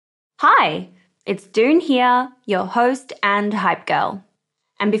Hi, it's Doone here, your host and hype girl.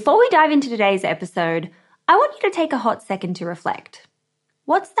 And before we dive into today's episode, I want you to take a hot second to reflect.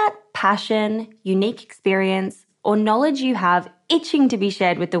 What's that passion, unique experience, or knowledge you have itching to be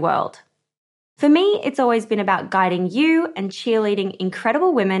shared with the world? For me, it's always been about guiding you and cheerleading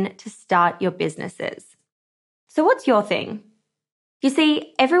incredible women to start your businesses. So what's your thing? You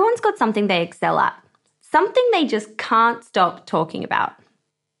see, everyone's got something they excel at, something they just can't stop talking about.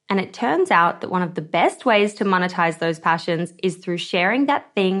 And it turns out that one of the best ways to monetize those passions is through sharing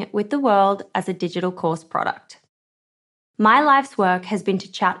that thing with the world as a digital course product. My life's work has been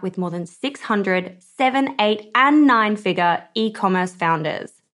to chat with more than 600 7, 8, and 9-figure e-commerce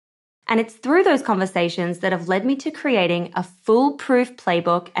founders. And it's through those conversations that have led me to creating a foolproof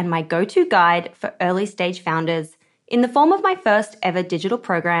playbook and my go-to guide for early-stage founders in the form of my first ever digital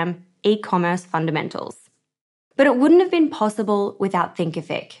program, E-commerce Fundamentals. But it wouldn't have been possible without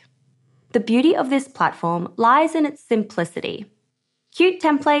Thinkific. The beauty of this platform lies in its simplicity. Cute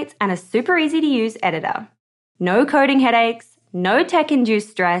templates and a super easy to use editor. No coding headaches, no tech-induced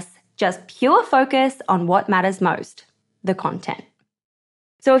stress, just pure focus on what matters most, the content.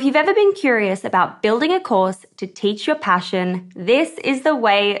 So if you've ever been curious about building a course to teach your passion, this is the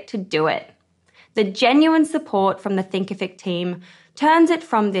way to do it. The genuine support from the Thinkific team turns it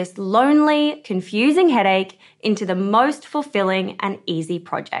from this lonely, confusing headache into the most fulfilling and easy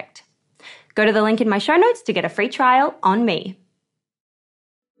project. Go to the link in my show notes to get a free trial on me.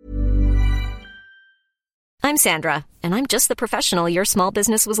 I'm Sandra, and I'm just the professional your small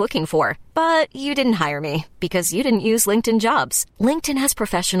business was looking for. But you didn't hire me because you didn't use LinkedIn Jobs. LinkedIn has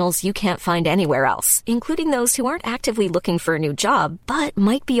professionals you can't find anywhere else, including those who aren't actively looking for a new job, but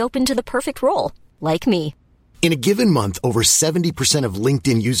might be open to the perfect role, like me. In a given month, over 70% of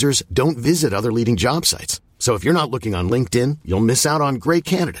LinkedIn users don't visit other leading job sites. So if you're not looking on LinkedIn, you'll miss out on great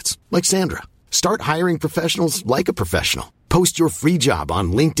candidates like Sandra. Start hiring professionals like a professional. Post your free job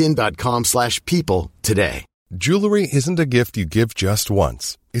on linkedin.com/people today. Jewelry isn't a gift you give just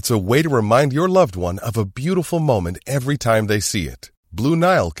once. It's a way to remind your loved one of a beautiful moment every time they see it. Blue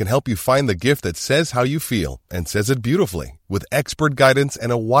Nile can help you find the gift that says how you feel and says it beautifully, with expert guidance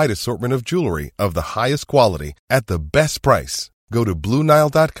and a wide assortment of jewelry of the highest quality at the best price. Go to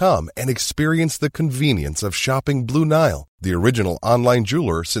BlueNile.com and experience the convenience of shopping Blue Nile, the original online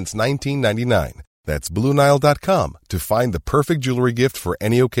jeweler since 1999. That's BlueNile.com to find the perfect jewelry gift for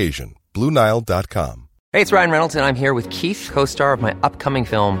any occasion. BlueNile.com. Hey, it's Ryan Reynolds, and I'm here with Keith, co-star of my upcoming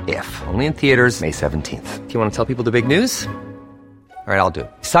film, If, only in theaters May 17th. Do you want to tell people the big news? All right, I'll do it.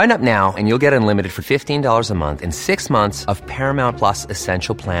 Sign up now and you'll get unlimited for $15 a month and 6 months of Paramount Plus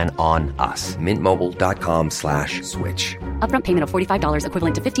Essential Plan on us. MintMobile.com/switch. Upfront payment of $45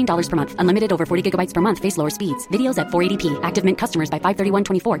 equivalent to $15 per month. Unlimited over 40 gigabytes per month. Face lower speeds. Videos at 480p. Active Mint customers by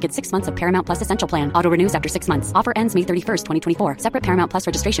 531.24 get 6 months of Paramount Plus Essential Plan. Auto renews after 6 months. Offer ends May 31st, 2024. Separate Paramount Plus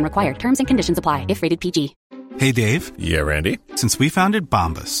registration required. Terms and conditions apply if rated PG. Hey, Dave. Yeah, Randy. Since we founded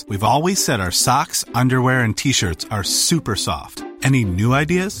Bombas, we've always said our socks, underwear, and T-shirts are super soft. Any new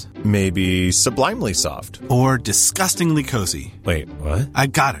ideas? Maybe sublimely soft. Or disgustingly cozy. Wait, what? I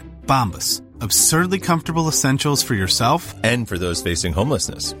got it. Bombas. Absurdly comfortable essentials for yourself And for those facing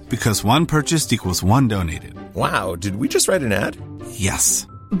homelessness. because one purchased equals one donated. Wow, did we just write an ad? Yes.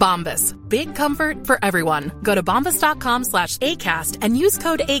 Bombas. Big comfort for everyone. Go to bombas.com/ACAST and use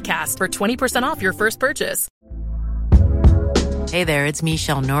code ACAST for 20% off your first purchase. Hey there, it's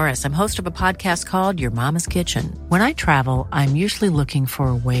Michelle Norris. I'm host of a podcast called Your Mama's Kitchen. When I travel, I'm usually looking for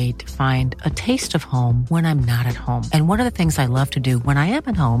a way to find a taste of home when I'm not at home. And one of the things I love to do when I am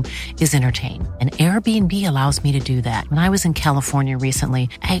at home is entertain. And Airbnb allows me to do that. When I was in California recently,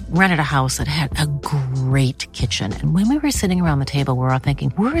 I rented a house that had a great kitchen. And when we were sitting around the table, we were all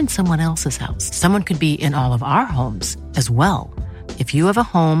thinking, we're in someone else's house. Someone could be in all of our homes as well. If you have a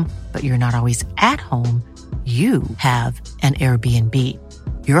home, but you're not always at home, you have an Airbnb.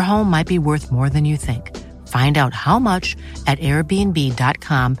 Your home might be worth more than you think. Find out how much at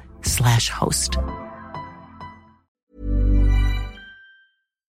airbnb.com/host.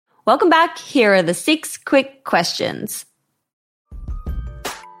 Welcome back. Here are the 6 quick questions.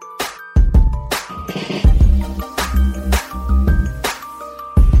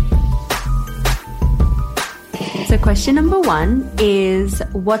 So question number 1 is,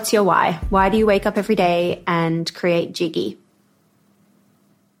 what's your why? Why do you wake up every day and create Jiggy?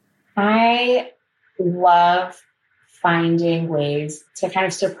 I love finding ways to kind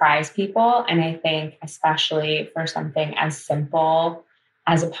of surprise people. And I think especially for something as simple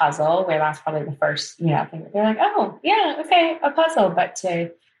as a puzzle, where that's probably the first, thing that they're like, oh yeah, okay, a puzzle, but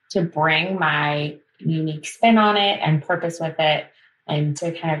to bring my unique spin on it and purpose with it, and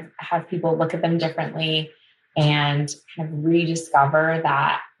to kind of have people look at them differently and kind of rediscover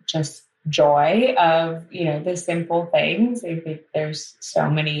that just joy of, the simple things. I think there's so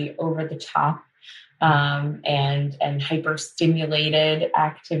many over the top and hyper stimulated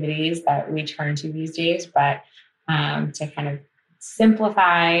activities that we turn to these days, but to kind of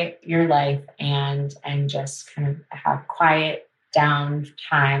simplify your life and just kind of have quiet down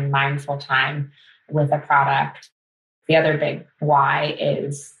time, mindful time with a product. The other big why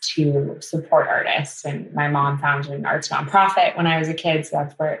is to support artists. And my mom founded an arts nonprofit when I was a kid, so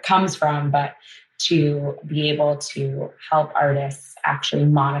that's where it comes from. But to be able to help artists actually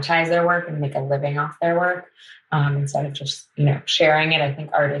monetize their work and make a living off their work, instead of just, sharing it. I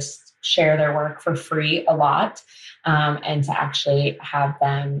think artists share their work for free a lot. And to actually have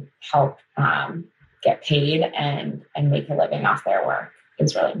them help get paid and make a living off their work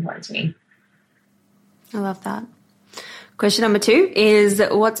is really important to me. I love that. Question number 2 is,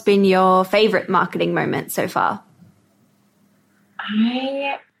 what's been your favorite marketing moment so far?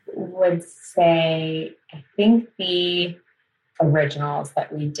 I would say, I think the originals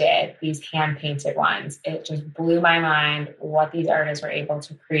that we did, these hand-painted ones, it just blew my mind what these artists were able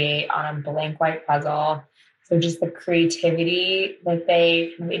to create on a blank white puzzle. So just the creativity that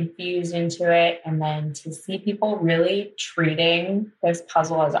they kind of infused into it, and then to see people really treating this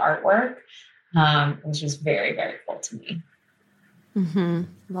puzzle as artwork was just very, very cool to me. Mm-hmm.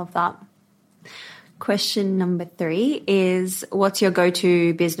 Love that. Question number 3 is, what's your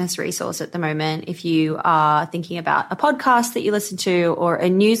go-to business resource at the moment if you are thinking about a podcast that you listen to or a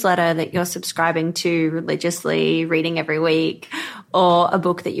newsletter that you're subscribing to religiously, reading every week, or a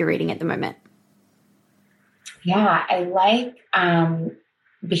book that you're reading at the moment? Yeah, I like,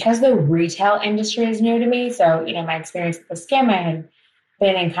 because the retail industry is new to me. So, my experience with the Skim, I had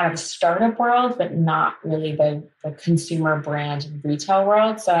been in kind of the startup world, but not really the consumer brand retail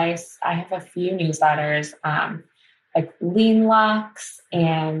world. So I have a few newsletters, like Lean Lux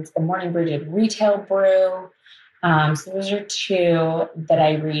and the Morning Brew did Retail Brew. So those are 2 that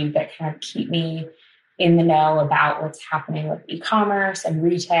I read that kind of keep me in the know about what's happening with e-commerce and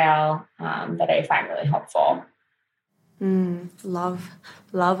retail, that I find really helpful. Love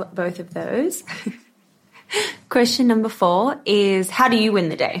both of those. Question number 4 is, how do you win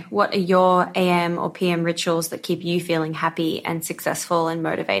the day? What are your AM or PM rituals that keep you feeling happy and successful and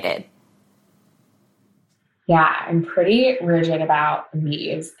motivated? Yeah, I'm pretty rigid about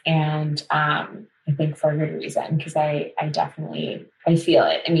these, and I think for a good reason, because I definitely feel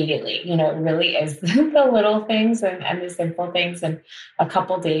it immediately. It really is the little things and the simple things, and a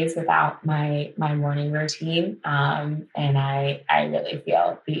couple days without my morning routine, and I really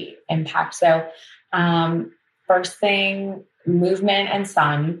feel the impact. So first thing, movement and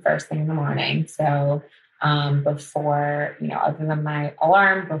sun first thing in the morning. So before, other than my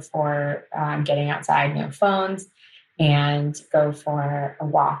alarm, before getting outside, no phones, and go for a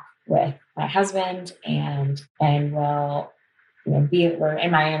walk with my husband, and we'll, we're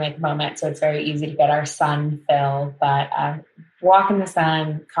in Miami at the moment, so it's very easy to get our sun filled, but walk in the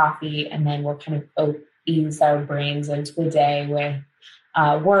sun, coffee, and then we'll kind of ease our brains into the day with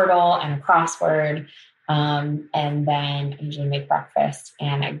Wordle and a crossword. And then I usually make breakfast,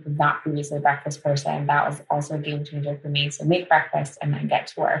 and I'm not previously a breakfast person. That was also a game changer for me. So make breakfast and then get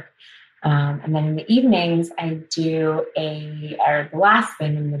to work. And then in the evenings, I do the last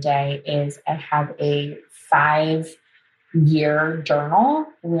thing in the day is I have a 5-year journal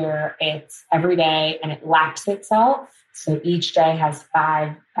where it's every day and it laps itself. So each day has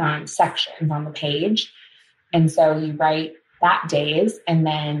 5 sections on the page. And so you write that days, and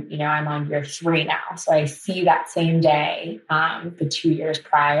then, I'm on year 3 now. So I see that same day, the 2 years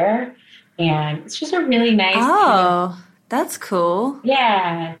prior, and it's just a really nice. Oh, that's cool.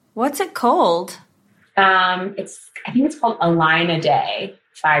 Yeah. What's it called? I think it's called A Line a Day,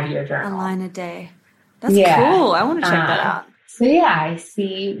 5-year journal. A Line a Day. That's cool. I want to check that out. So yeah, I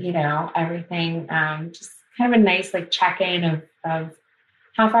see, everything, just kind of a nice check-in of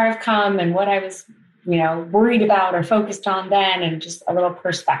how far I've come and what I was worried about or focused on then, and just a little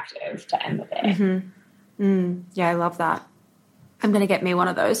perspective to end the day. Mm-hmm. Yeah, I love that. I'm going to get me one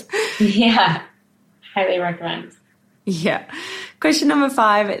of those. Yeah, highly recommend. Yeah. Question number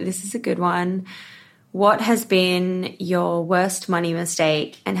 5. This is a good one. What has been your worst money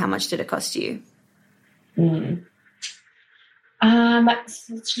mistake, and how much did it cost you?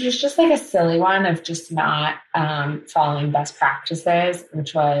 It's just a silly one of just not following best practices,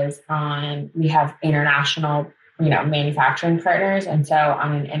 which was we have international, manufacturing partners. And so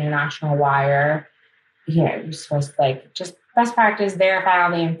on an international wire, you're supposed to just best practice, verify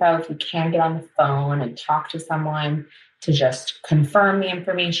all the info. If you can get on the phone and talk to someone, to just confirm the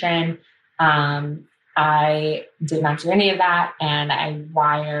information. I did not do any of that. And I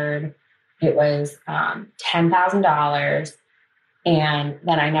wired, it was $10,000. And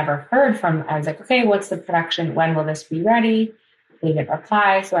then I never heard from, I was like, okay, what's the production? When will this be ready? They didn't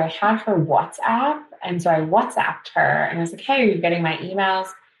reply. So I had her WhatsApp. And so I WhatsApped her and I was like, hey, are you getting my emails?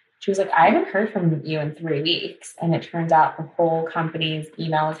 She was like, I haven't heard from you in 3 weeks. And it turns out the whole company's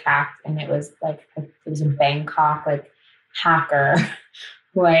email was hacked. And it was like, it was a Bangkok hacker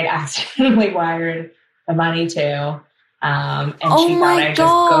who I had accidentally wired the money to. And she thought I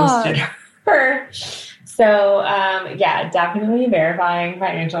just ghosted her. So, definitely verifying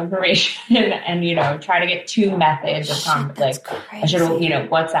financial information and, try to get 2 methods of conflict. I should have,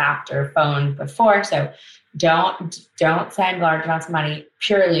 WhatsApped or phoned before. So don't send large amounts of money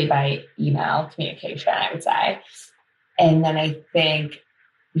purely by email communication, I would say. And then I think,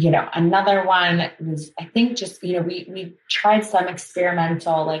 another one was, I think just, we tried some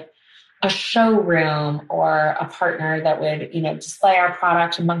experimental, a showroom or a partner that would, display our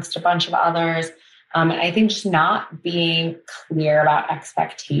product amongst a bunch of others. And I think just not being clear about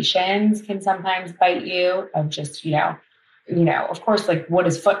expectations can sometimes bite you of just, of course, what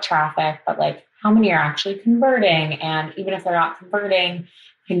is foot traffic, but how many are actually converting? And even if they're not converting,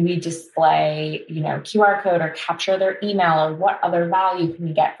 can we display, QR code or capture their email, or what other value can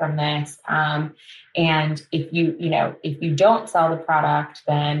we get from this? And if you don't sell the product,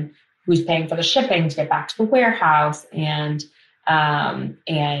 then who's paying for the shipping to get back to the warehouse? And can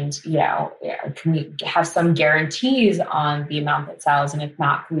we have some guarantees on the amount that sells? And if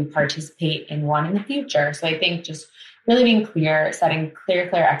not, can we participate in one in the future? So I think just really being clear, setting clear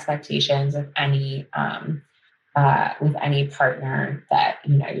expectations with any partner that,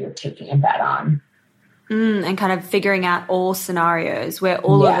 you're taking a bet on. And kind of figuring out all scenarios where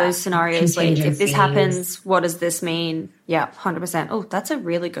all of those scenarios, if this happens, what does this mean? Yeah, 100%. Oh, that's a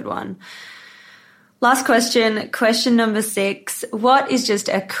really good one. Last question number 6. What is just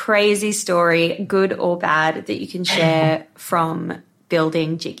a crazy story, good or bad, that you can share from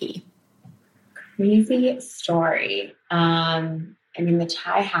building Jiggy? Crazy story. The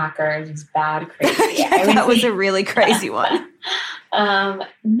Thai hackers is bad crazy. That was a really crazy one.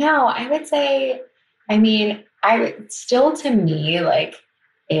 No, I would say, still to me,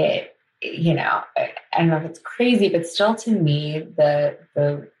 it, I don't know if it's crazy, but still to me, the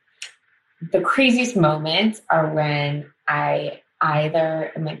craziest moments are when I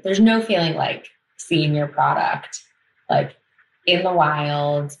either am there's no feeling like seeing your product, in the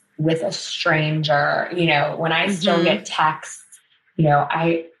wild with a stranger, when I still get texts,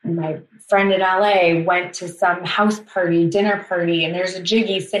 my friend in LA went to some house party, dinner party, and there's a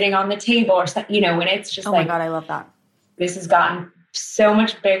Jiggy sitting on the table or something, when it's just my God, I love that. This has gotten so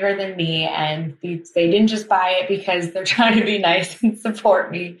much bigger than me. And they didn't just buy it because they're trying to be nice and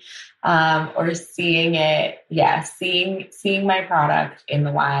support me, or seeing it. Yeah. Seeing my product in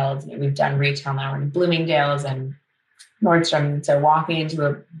the wild. We've done retail now in Bloomingdale's and Nordstrom. So walking into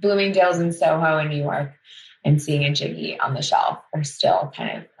a Bloomingdale's in Soho in New York and seeing a Jiggy on the shelf are still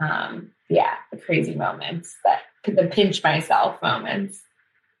kind of, the crazy moments, the pinch myself moments.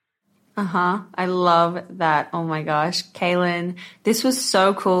 I love that. Oh my gosh. Kaylin, this was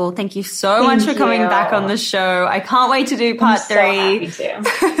so cool. Thank you so much for coming back on the show. I can't wait to do part 3. I'm so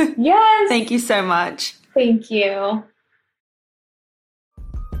happy to. Yes. Thank you so much. Thank you.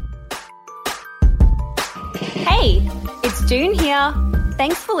 Hey, it's June here.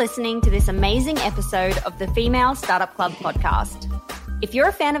 Thanks for listening to this amazing episode of the Female Startup Club podcast. If you're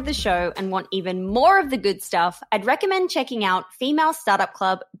a fan of the show and want even more of the good stuff, I'd recommend checking out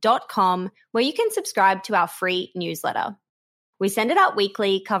femalestartupclub.com, where you can subscribe to our free newsletter. We send it out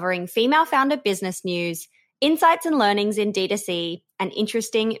weekly, covering female founder business news, insights and learnings in D2C, and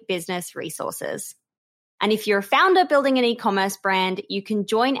interesting business resources. And if you're a founder building an e-commerce brand, you can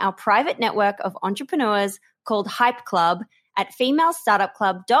join our private network of entrepreneurs called Hype Club at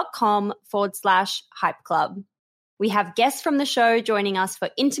femalestartupclub.com/Hype Club. We have guests from the show joining us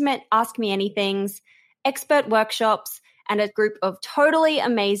for intimate Ask Me Anythings, expert workshops, and a group of totally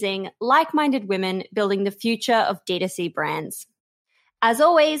amazing, like-minded women building the future of D2C brands. As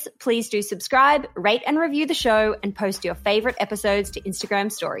always, please do subscribe, rate and review the show, and post your favorite episodes to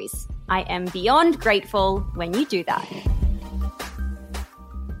Instagram stories. I am beyond grateful when you do that.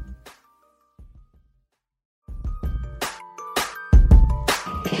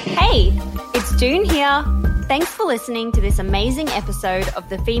 Hey, it's June here. Thanks for listening to this amazing episode of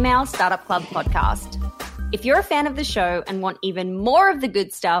the Female Startup Club podcast. If you're a fan of the show and want even more of the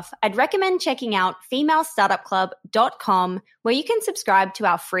good stuff, I'd recommend checking out femalestartupclub.com, where you can subscribe to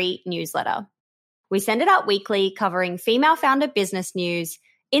our free newsletter. We send it out weekly, covering female founder business news,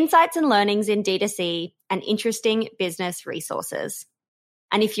 insights and learnings in D2C, and interesting business resources.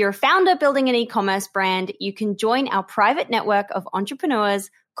 And if you're a founder building an e-commerce brand, you can join our private network of entrepreneurs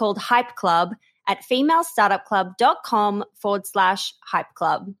called Hype Club at femalestartupclub.com/Hype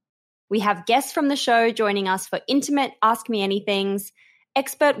Club. We have guests from the show joining us for intimate Ask Me Anythings,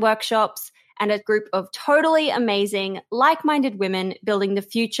 expert workshops, and a group of totally amazing, like-minded women building the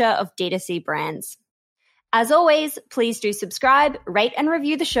future of D2C brands. As always, please do subscribe, rate and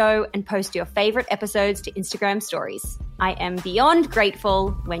review the show, and post your favorite episodes to Instagram stories. I am beyond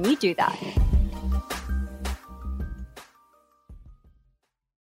grateful when you do that.